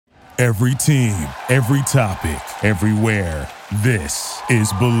Every team, every topic, everywhere. This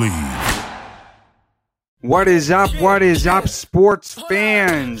is Believe. What is up? What is up, sports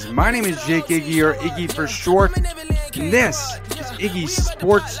fans? My name is Jake Iggy, or Iggy for short, and this is Iggy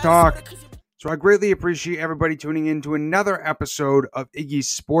Sports Talk. So I greatly appreciate everybody tuning in to another episode of Iggy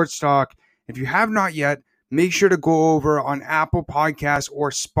Sports Talk. If you have not yet, make sure to go over on Apple Podcasts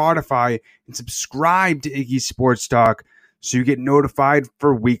or Spotify and subscribe to Iggy Sports Talk so you get notified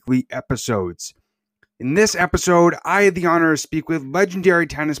for weekly episodes. In this episode, I had the honor to speak with legendary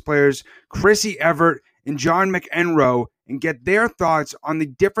tennis players Chrissy Evert and John McEnroe and get their thoughts on the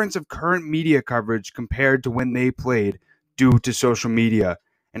difference of current media coverage compared to when they played due to social media,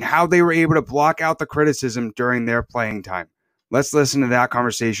 and how they were able to block out the criticism during their playing time. Let's listen to that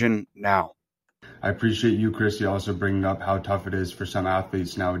conversation now. I appreciate you, Chrissy, also bringing up how tough it is for some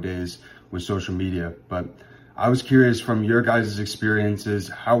athletes nowadays with social media. But I was curious, from your guys' experiences,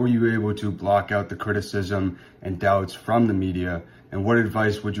 how were you able to block out the criticism and doubts from the media? And what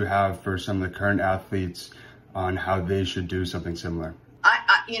advice would you have for some of the current athletes on how they should do something similar?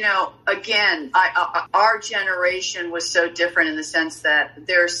 Our generation was so different in the sense that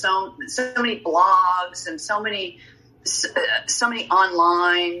there are so many blogs and so many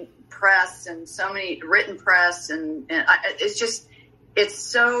online press and so many written press, and it's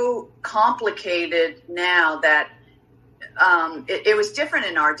so complicated now that it was different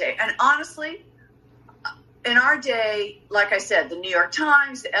in our day. And honestly, in our day, like I said, the New York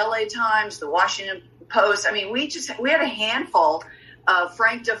Times, the LA Times, the Washington Post, I mean, we had a handful of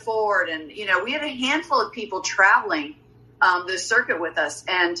Frank DeFord, and, we had a handful of people traveling the circuit with us.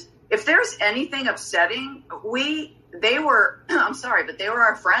 And if there's anything upsetting, they were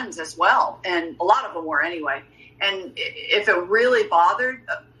our friends as well. And a lot of them were anyway. And if it really bothered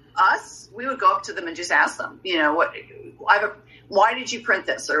us, we would go up to them and just ask them, why did you print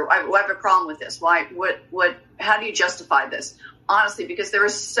this? Or I have a problem with this. How do you justify this? Honestly, because there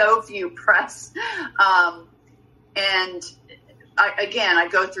was so few press. I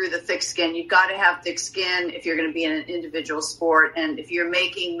go through the thick skin. You've got to have thick skin if you're going to be in an individual sport. And if you're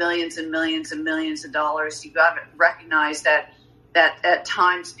making millions and millions and millions of dollars, you've got to recognize that at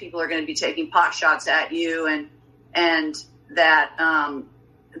times people are going to be taking pot shots at you, and that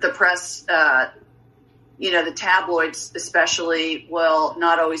the press, the tabloids especially, will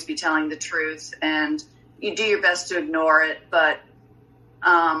not always be telling the truth, and you do your best to ignore it. But,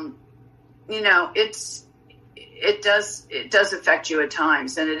 it does affect you at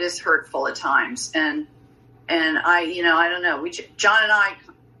times, and it is hurtful at times. And I don't know. John and I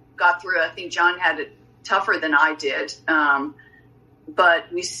got through it. I think John had it tougher than I did. But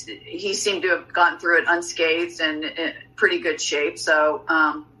he seemed to have gotten through it unscathed and in pretty good shape. So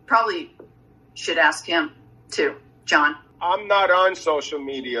probably should ask him too, John. I'm not on social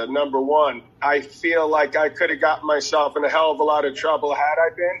media, number one. I feel like I could have gotten myself in a hell of a lot of trouble had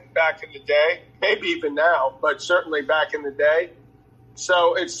I been back in the day. Maybe even now, but certainly back in the day.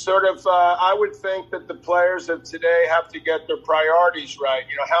 So it's sort of, I would think that the players of today have to get their priorities right.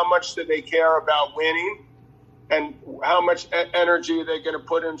 How much do they care about winning? And how much energy are they going to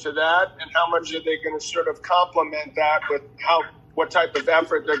put into that? And how much are they going to sort of complement that with what type of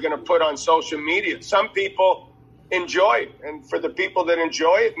effort they're going to put on social media? Some people enjoy it. And for the people that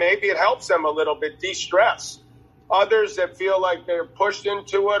enjoy it, maybe it helps them a little bit de-stress. Others that feel like they're pushed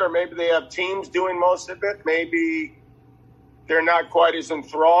into it, or maybe they have teams doing most of it, maybe they're not quite as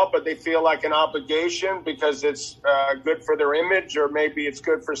enthralled, but they feel like an obligation because it's good for their image, or maybe it's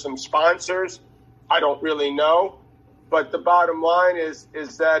good for some sponsors. I don't really know. But the bottom line is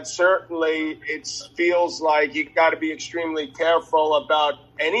that certainly it feels like you got to be extremely careful about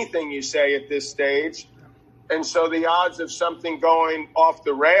anything you say at this stage. And so the odds of something going off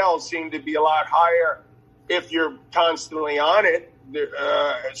the rails seem to be a lot higher if you're constantly on it.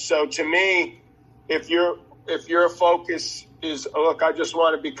 So to me, if your focus is, look, I just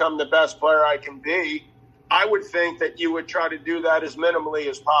want to become the best player I can be, I would think that you would try to do that as minimally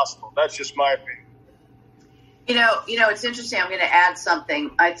as possible. That's just my opinion. It's interesting. I'm going to add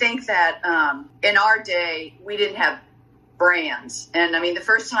something. I think that in our day, we didn't have brands. And I mean, the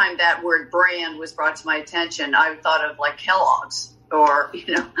first time that word brand was brought to my attention, I thought of like Kellogg's, or,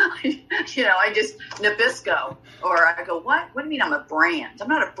 I just Nabisco, or I go, what do you mean I'm a brand? I'm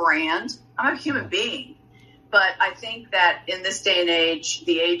not a brand. I'm a human being. But I think that in this day and age,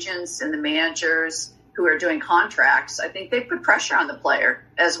 the agents and the managers who are doing contracts, I think they put pressure on the player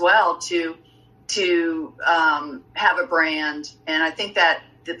as well to have a brand. And I think that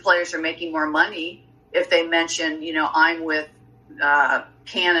the players are making more money if they mention, I'm with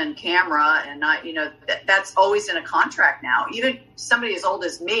Canon camera, and that's always in a contract now. Even somebody as old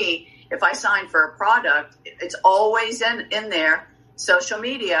as me, if I sign for a product, it's always in there. Social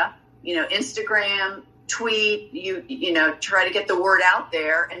media, Instagram, tweet, try to get the word out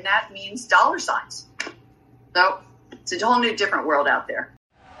there, and that means dollar signs. So it's a whole new different world out there.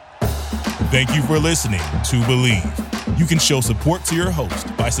 Thank you for listening to Believe. You can show support to your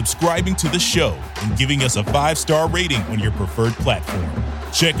host by subscribing to the show and giving us a 5-star rating on your preferred platform.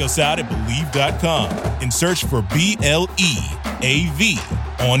 Check us out at Believe.com and search for BLEAV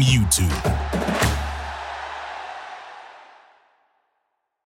on YouTube.